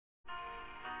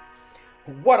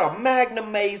What a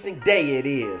magnamazing day it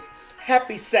is.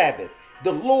 Happy Sabbath,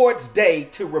 the Lord's day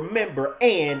to remember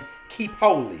and keep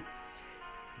holy.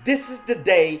 This is the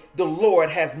day the Lord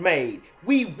has made.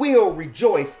 We will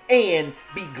rejoice and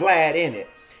be glad in it.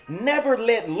 Never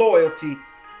let loyalty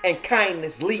and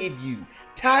kindness leave you.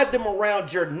 Tie them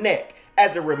around your neck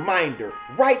as a reminder.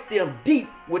 Write them deep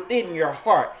within your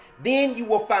heart. Then you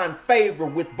will find favor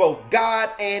with both God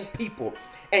and people,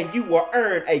 and you will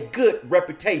earn a good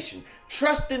reputation.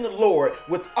 Trust in the Lord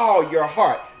with all your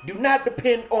heart. Do not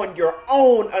depend on your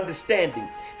own understanding.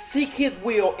 Seek His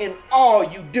will in all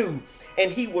you do,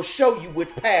 and He will show you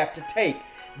which path to take.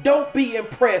 Don't be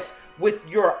impressed with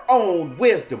your own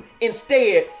wisdom.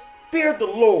 Instead, fear the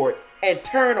Lord and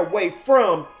turn away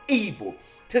from evil.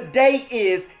 Today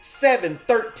is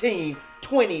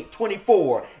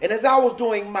 7/13/2024. And as I was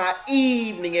doing my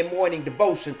evening and morning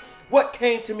devotion, what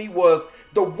came to me was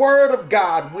the word of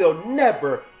God will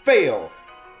never fail.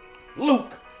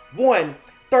 Luke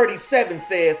 1:37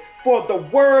 says, for the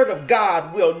word of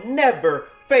God will never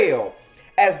fail.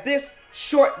 As this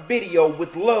short video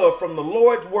with love from the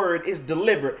Lord's word is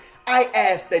delivered, I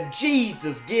ask that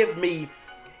Jesus give me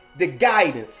the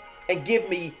guidance and give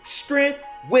me strength,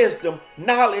 wisdom,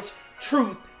 knowledge,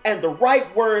 truth, and the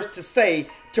right words to say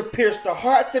to pierce the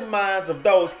hearts and minds of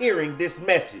those hearing this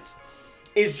message.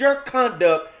 Is your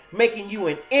conduct making you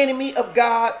an enemy of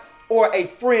God or a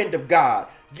friend of God?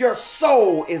 Your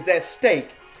soul is at stake.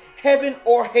 Heaven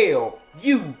or hell,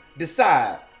 you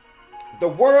decide. The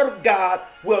word of God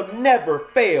will never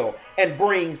fail and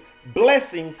brings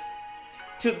blessings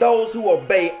to those who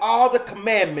obey all the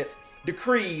commandments,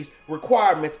 decrees,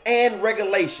 requirements, and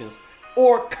regulations,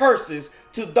 or curses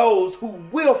to those who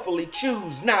willfully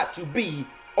choose not to be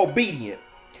obedient.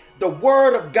 The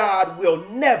word of God will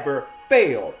never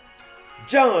fail.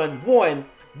 John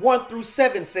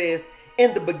 1:1-7 says,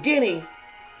 in the beginning,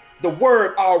 the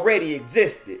word already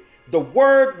existed. The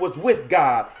word was with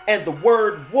God, and the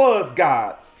word was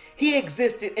God. He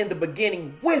existed in the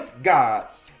beginning with God.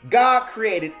 God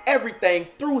created everything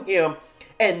through him,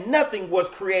 and nothing was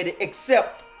created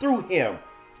except through him.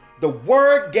 The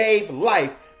word gave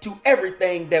life to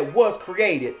everything that was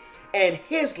created, and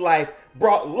his life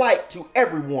brought light to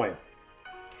everyone.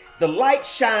 The light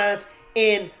shines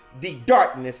in the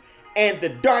darkness, and the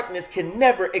darkness can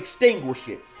never extinguish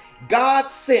it. God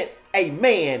sent a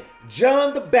man,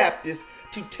 John the Baptist,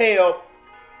 to tell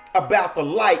about the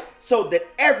light so that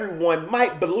everyone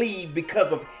might believe because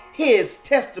of his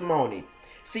testimony.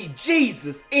 See,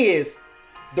 Jesus is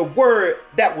the word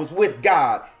that was with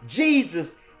God.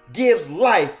 Jesus gives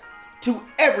life to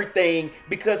everything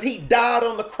because he died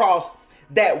on the cross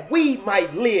that we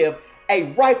might live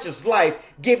a righteous life,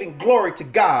 giving glory to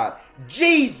God.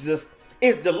 Jesus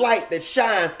is the light that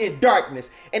shines in darkness.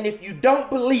 And if you don't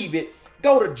believe it,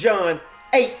 go to John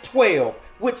 8:12,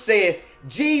 which says,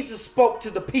 Jesus spoke to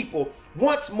the people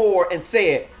once more and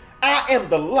said, I am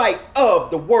the light of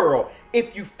the world.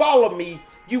 If you follow me,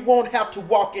 you won't have to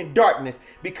walk in darkness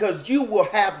because you will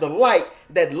have the light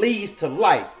that leads to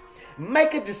life.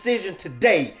 Make a decision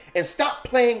today and stop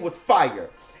playing with fire.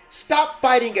 Stop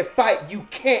fighting a fight you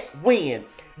can't win.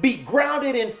 Be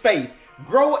grounded in faith.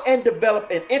 Grow and develop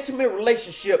an intimate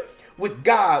relationship with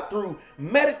God through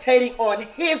meditating on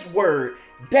his word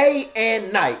day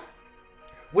and night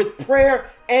with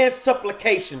prayer and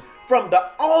supplication from the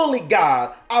only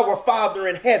God, our Father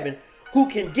in heaven, who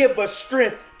can give us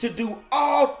strength to do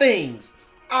all things,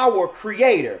 our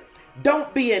Creator.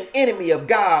 Don't be an enemy of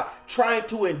God trying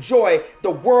to enjoy the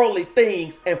worldly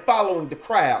things and following the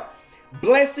crowd.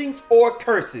 Blessings or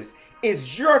curses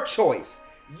is your choice.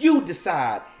 You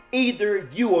decide. Either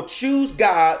you will choose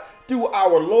God through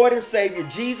our Lord and Savior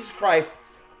Jesus Christ,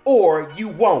 or you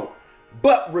won't.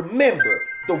 But remember,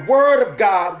 the word of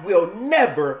God will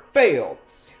never fail.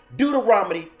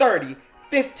 Deuteronomy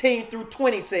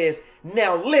 30:15-20 says,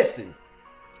 now listen,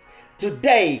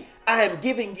 today I am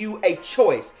giving you a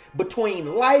choice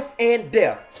between life and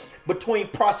death, between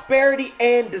prosperity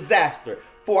and disaster.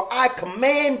 For I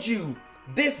command you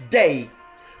this day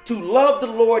to love the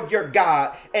Lord your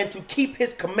God and to keep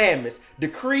his commandments,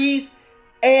 decrees,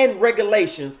 and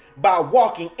regulations by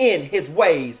walking in his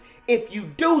ways. If you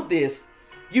do this,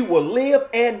 you will live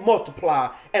and multiply,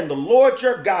 and the Lord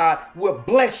your God will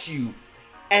bless you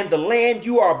and the land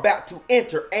you are about to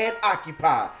enter and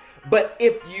occupy. But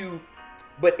if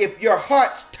your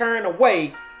hearts turn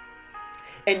away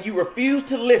and you refuse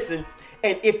to listen,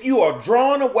 and if you are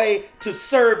drawn away to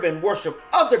serve and worship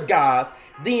other gods,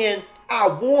 then I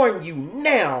warn you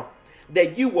now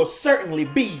that you will certainly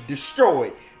be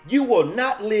destroyed. You will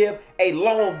not live a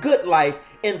long, good life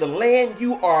in the land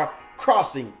you are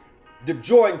crossing the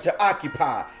Jordan to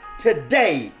occupy.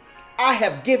 Today, I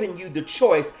have given you the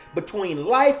choice between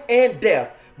life and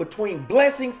death, between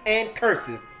blessings and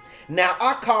curses. Now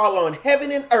I call on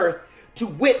heaven and earth to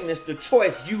witness the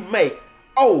choice you make.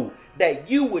 Oh, that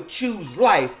you would choose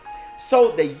life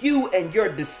so that you and your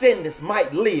descendants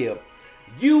might live.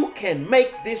 You can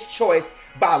make this choice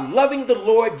by loving the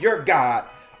Lord your God,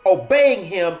 obeying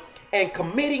him, and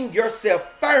committing yourself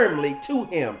firmly to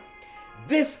him.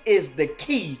 This is the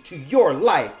key to your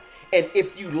life. And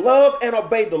if you love and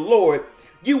obey the Lord,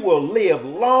 you will live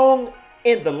long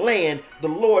in the land the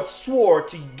Lord swore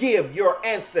to give your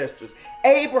ancestors,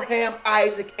 Abraham,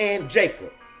 Isaac, and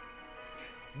Jacob.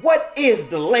 What is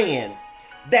the land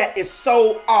that is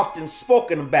so often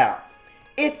spoken about?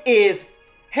 It is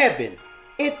heaven.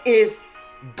 It is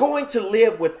going to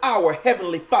live with our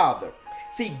Heavenly Father.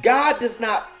 See, God does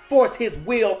not force his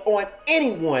will on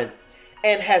anyone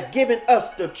and has given us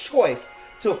the choice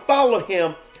to follow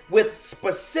him with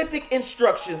specific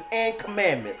instructions and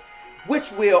commandments,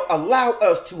 which will allow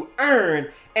us to earn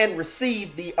and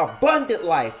receive the abundant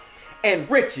life and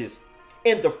riches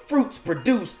in the fruits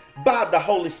produced by the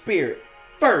Holy Spirit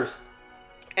first.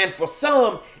 And for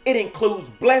some, it includes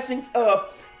blessings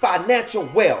of financial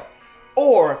wealth,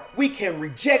 or we can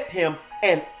reject him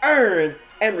and earn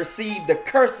and receive the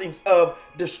cursings of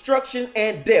destruction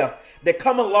and death that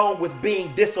come along with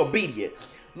being disobedient.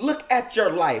 Look at your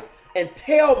life and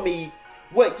tell me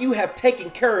what you have taken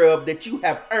care of that you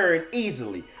have earned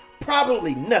easily.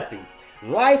 Probably nothing.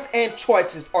 Life and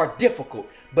choices are difficult,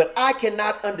 but I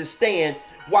cannot understand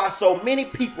why so many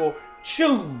people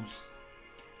choose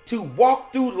to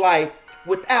walk through life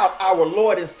without our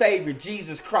Lord and Savior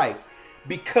Jesus Christ,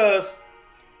 because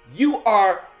you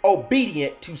are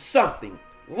obedient to something.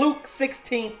 Luke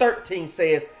 16:13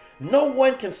 says, no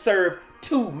one can serve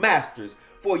two masters,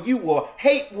 for you will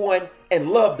hate one and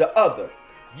love the other.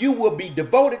 You will be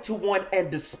devoted to one and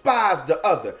despise the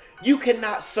other. You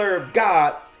cannot serve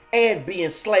God and be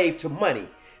enslaved to money.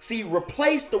 See,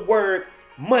 replace the word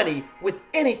money with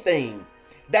anything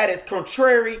that is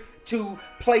contrary to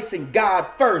placing God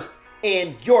first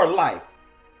in your life.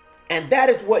 And that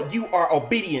is what you are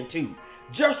obedient to.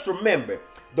 Just remember,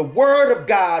 the word of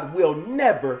God will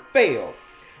never fail.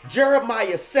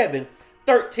 Jeremiah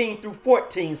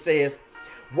 7:13-14 says,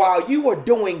 while you are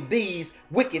doing these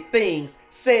wicked things,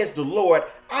 says the Lord,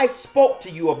 I spoke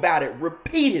to you about it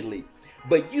repeatedly,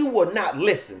 but you will not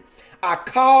listen. I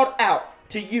called out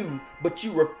to you, but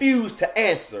you refused to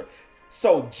answer.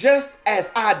 So just as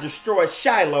I destroyed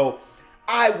Shiloh,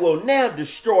 I will now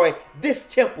destroy this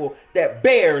temple that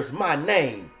bears my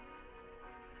name.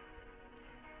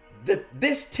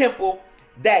 This temple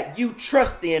that you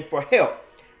trust in for help.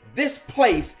 This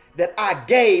place that I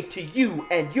gave to you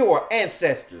and your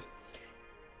ancestors.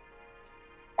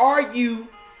 Are you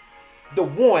the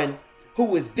one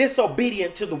who is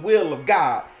disobedient to the will of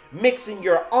God, mixing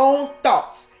your own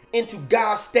thoughts into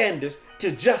God's standards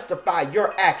to justify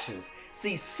your actions?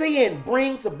 See, sin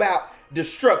brings about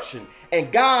destruction,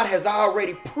 and God has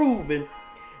already proven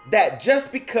that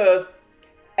just because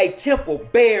a temple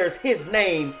bears his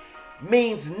name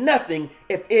means nothing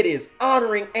if it is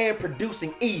honoring and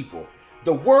producing evil.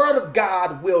 The word of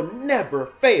God will never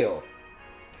fail.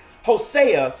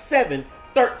 Hosea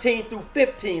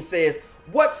 7:13-15 says,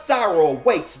 what sorrow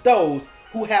awaits those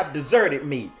who have deserted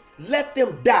me? Let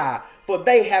them die, for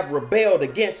they have rebelled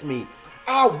against me.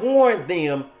 I warned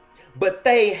them, but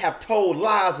they have told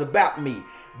lies about me.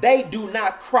 They do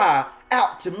not cry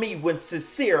out to me with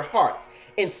sincere hearts.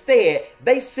 Instead,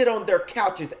 they sit on their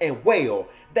couches and wail.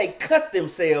 They cut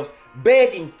themselves,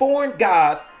 begging foreign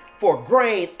gods for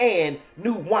grain and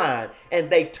new wine, and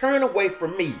they turn away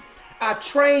from me. I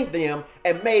trained them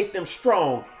and made them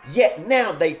strong, yet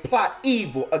now they plot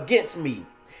evil against me.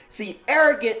 See,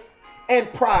 arrogance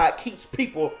and pride keeps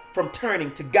people from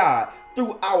turning to God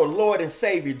through our Lord and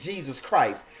Savior Jesus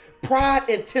Christ. Pride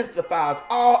intensifies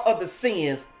all other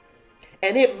sins,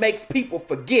 and it makes people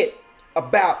forget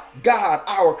about God,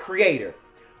 our Creator,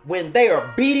 when they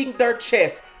are beating their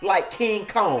chest like King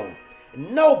Kong.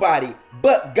 Nobody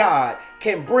but God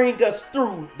can bring us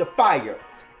through the fire,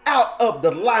 out of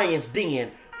the lion's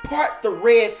den, part the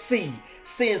Red Sea,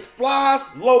 sends flies,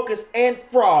 locusts, and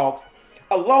frogs,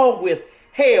 along with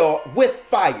hell with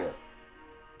fire.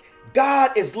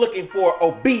 God is looking for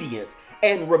obedience,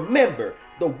 and remember,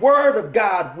 the word of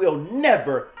God will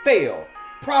never fail.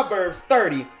 Proverbs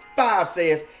 30:5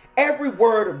 says, every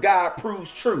word of God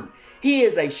proves true. He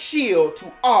is a shield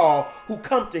to all who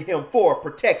come to him for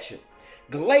protection.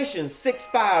 Galatians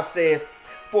 6:5 says,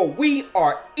 for we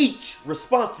are each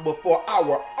responsible for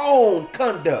our own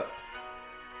conduct.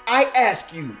 I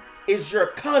ask you, Is your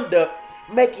conduct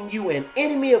making you an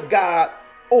enemy of God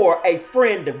or a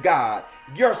friend of God?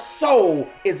 Your soul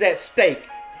is at stake.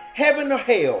 Heaven or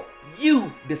hell,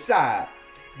 you decide.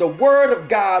 The word of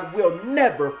God will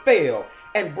never fail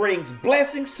and brings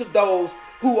blessings to those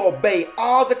who obey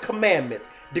all the commandments,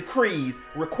 decrees,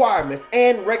 requirements,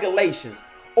 and regulations,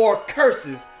 or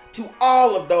curses to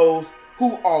all of those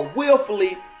who are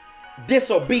willfully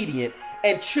disobedient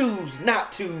and choose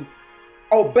not to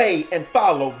obey and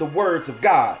follow the words of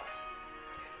God.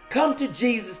 Come to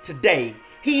Jesus today.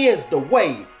 He is the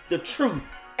way, the truth,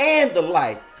 and the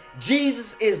life.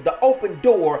 Jesus is the open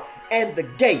door and the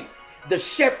gate, the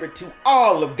shepherd to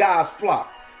all of God's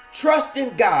flock. Trust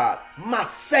in God, my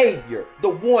Savior, the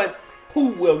one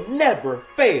who will never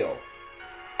fail.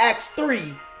 Acts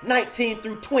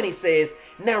 3:19-20 says,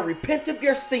 now repent of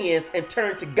your sins and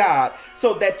turn to God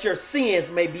so that your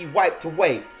sins may be wiped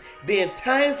away. Then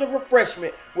times of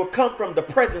refreshment will come from the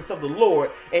presence of the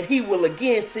Lord, and he will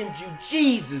again send you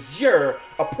Jesus, your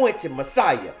appointed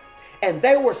Messiah. And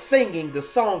they were singing the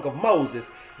song of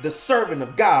Moses, the servant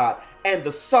of God, and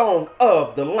the song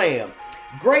of the Lamb.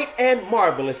 Great and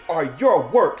marvelous are your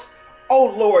works,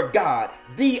 O Lord God,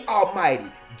 the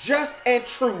Almighty. Just and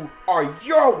true are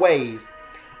your ways,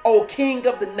 O King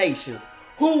of the nations.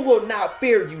 Who will not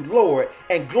fear you, Lord,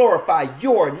 and glorify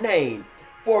your name?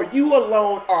 For you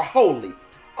alone are holy.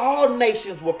 All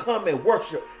nations will come and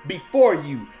worship before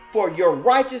you, for your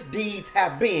righteous deeds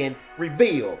have been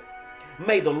revealed.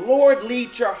 May the Lord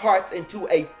lead your hearts into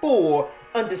a full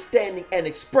understanding and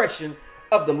expression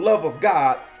of the love of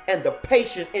God and the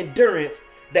patient endurance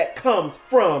that comes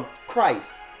from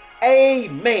Christ.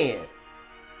 Amen.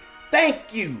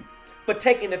 Thank you for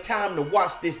taking the time to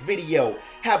watch this video.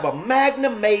 Have a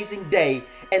amazing day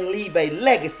and leave a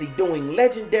legacy doing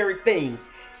legendary things,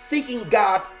 seeking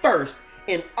God first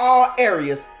in all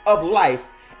areas of life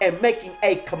and making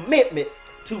a commitment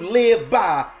to live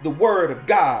by the word of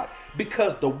God,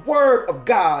 because the word of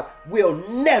God will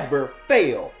never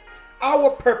fail.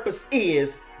 Our purpose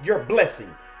is your blessing.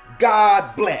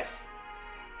 God bless.